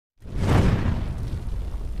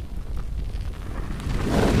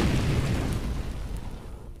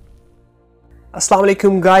Assalamu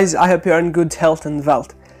alaikum guys, I hope you're in good health and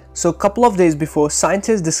wealth. So a couple of days before,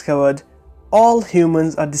 scientists discovered all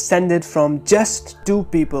humans are descended from just two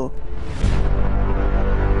people.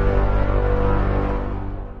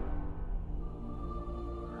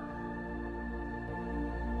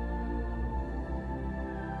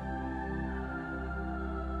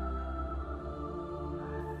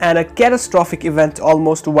 And a catastrophic event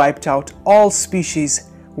almost wiped out all species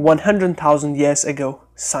 100,000 years ago,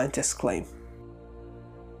 scientists claim.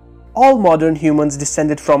 All modern humans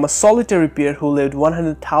descended from a solitary pair who lived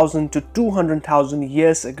 100,000 to 200,000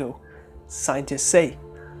 years ago, scientists say.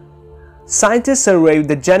 Scientists surveyed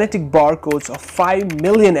the genetic barcodes of 5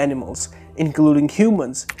 million animals, including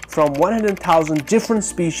humans, from 100,000 different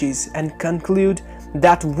species and conclude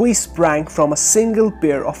that we sprang from a single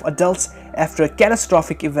pair of adults after a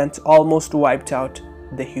catastrophic event almost wiped out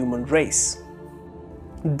the human race.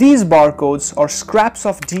 These barcodes are scraps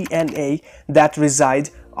of DNA that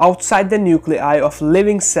reside outside the nuclei of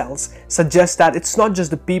living cells suggest that it's not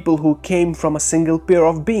just the people who came from a single pair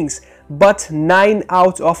of beings, but 9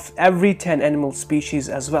 out of every 10 animal species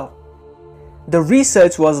as well. The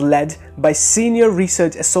research was led by Senior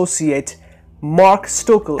Research Associate Mark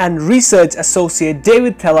Stoeckle and Research Associate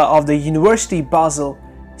David Thaler of the University Basel,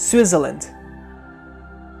 Switzerland.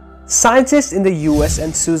 Scientists in the US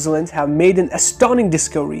and Switzerland have made an astounding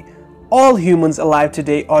discovery. All humans alive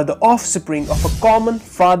today are the offspring of a common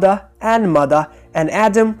father and mother, and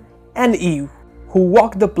Adam and Eve, who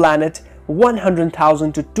walked the planet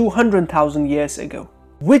 100,000 to 200,000 years ago,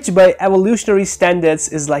 which by evolutionary standards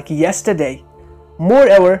is like yesterday.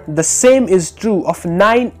 Moreover, the same is true of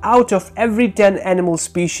 9 out of every 10 animal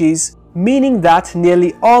species, meaning that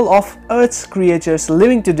nearly all of Earth's creatures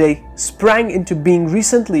living today sprang into being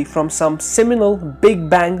recently from some seminal Big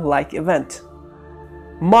Bang-like event.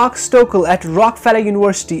 Mark Stoeckle at Rockefeller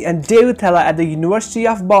University and David Thaler at the University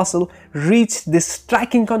of Basel reached this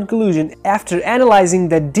striking conclusion after analyzing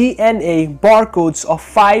the DNA barcodes of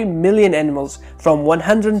 5 million animals from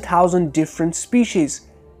 100,000 different species.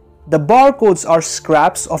 The barcodes are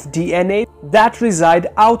scraps of DNA that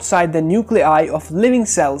reside outside the nuclei of living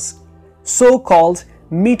cells, so-called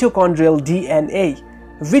mitochondrial DNA,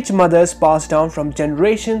 which mothers pass down from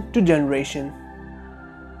generation to generation.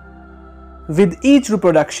 With each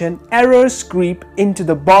reproduction, errors creep into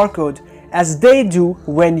the barcode, as they do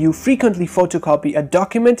when you frequently photocopy a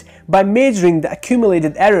document by measuring the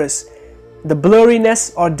accumulated errors. The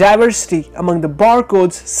blurriness or diversity among the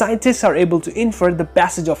barcodes, scientists are able to infer the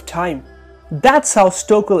passage of time. That's how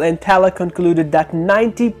Stoeckle and Thaler concluded that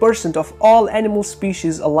 90% of all animal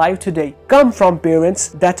species alive today come from parents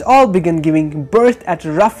that all began giving birth at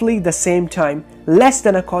roughly the same time, less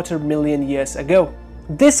than a 250,000 years ago.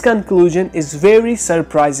 This conclusion is very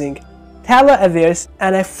surprising. Thaler avers,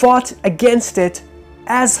 and I fought against it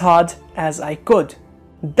as hard as I could.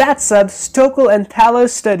 That said, Stoeckle and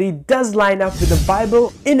Thaler's study does line up with the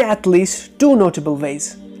Bible in at least 2 notable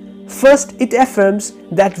ways. First, it affirms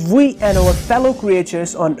that we and our fellow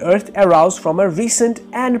creatures on earth arose from a recent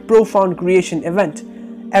and profound creation event,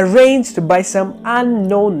 arranged by some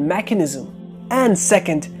unknown mechanism. And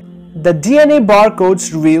second, the DNA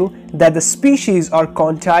barcodes reveal that the species are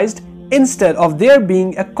quantized instead of there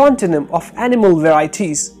being a continuum of animal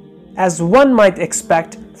varieties, as one might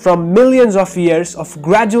expect from millions of years of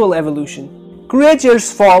gradual evolution.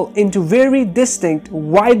 Creatures fall into very distinct,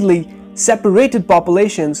 widely separated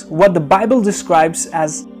populations, what the Bible describes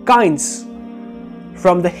as kinds,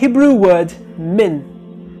 from the Hebrew word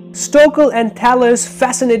min. Stoeckle and Thaler's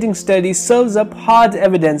fascinating study serves up hard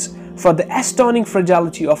evidence for the astounding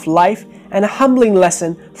fragility of life and a humbling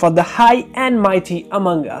lesson for the high and mighty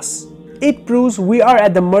among us. It proves we are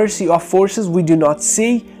at the mercy of forces we do not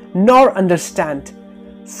see nor understand,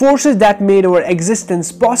 forces that made our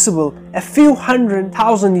existence possible a few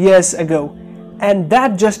 100,000 years ago, and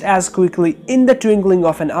that just as quickly, in the twinkling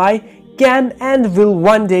of an eye, can and will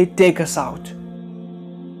one day take us out.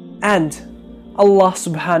 And Allah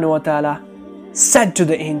subhanahu wa ta'ala said to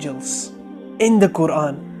the angels in the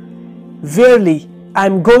Quran, "Verily, I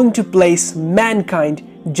am going to place mankind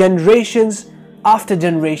generations after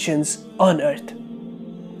generations on earth."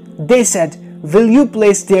 They said, "Will you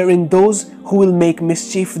place therein those who will make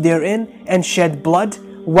mischief therein and shed blood,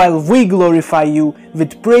 while we glorify you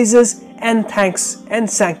with praises and thanks and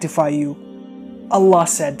sanctify you?" Allah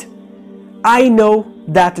said, "I know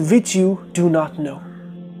that which you do not know."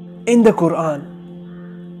 In the Quran,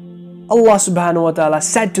 Allah subhanahu wa ta'ala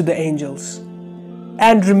said to the angels,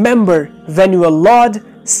 "And remember when your Lord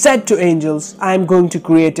said to angels, I am going to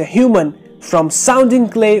create a human from sounding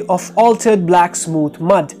clay of altered black smooth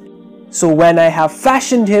mud. So when I have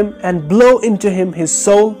fashioned him and blow into him his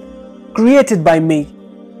soul, created by me,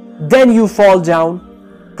 then you fall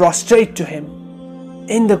down, prostrate to him.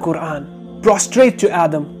 In the Quran, prostrate to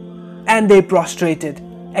Adam, and they prostrated,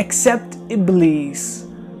 except Iblis,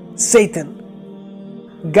 Satan.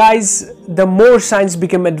 Guys, the more science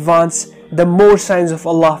become advanced, the more signs of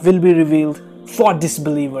Allah will be revealed for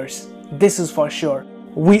disbelievers. This is for sure.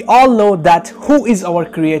 We all know that who is our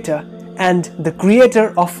creator and the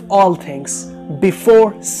creator of all things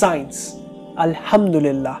before science.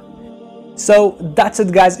 Alhamdulillah. So that's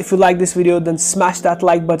it guys. If you like this video, then smash that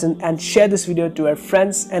like button and share this video to your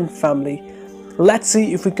friends and family. Let's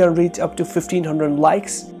see if we can reach up to 1500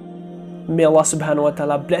 likes. May Allah subhanahu wa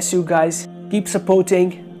ta'ala bless you guys. Keep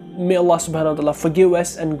supporting. May Allah subhanahu wa ta'ala forgive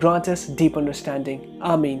us and grant us deep understanding.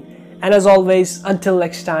 Ameen. And as always, until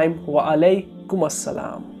next time, wa alaykum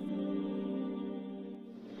assalam.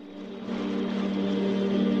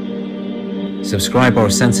 Subscribe our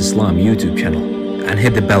Sense Islam YouTube channel and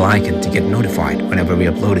hit the bell icon to get notified whenever we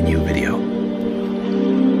upload a new video.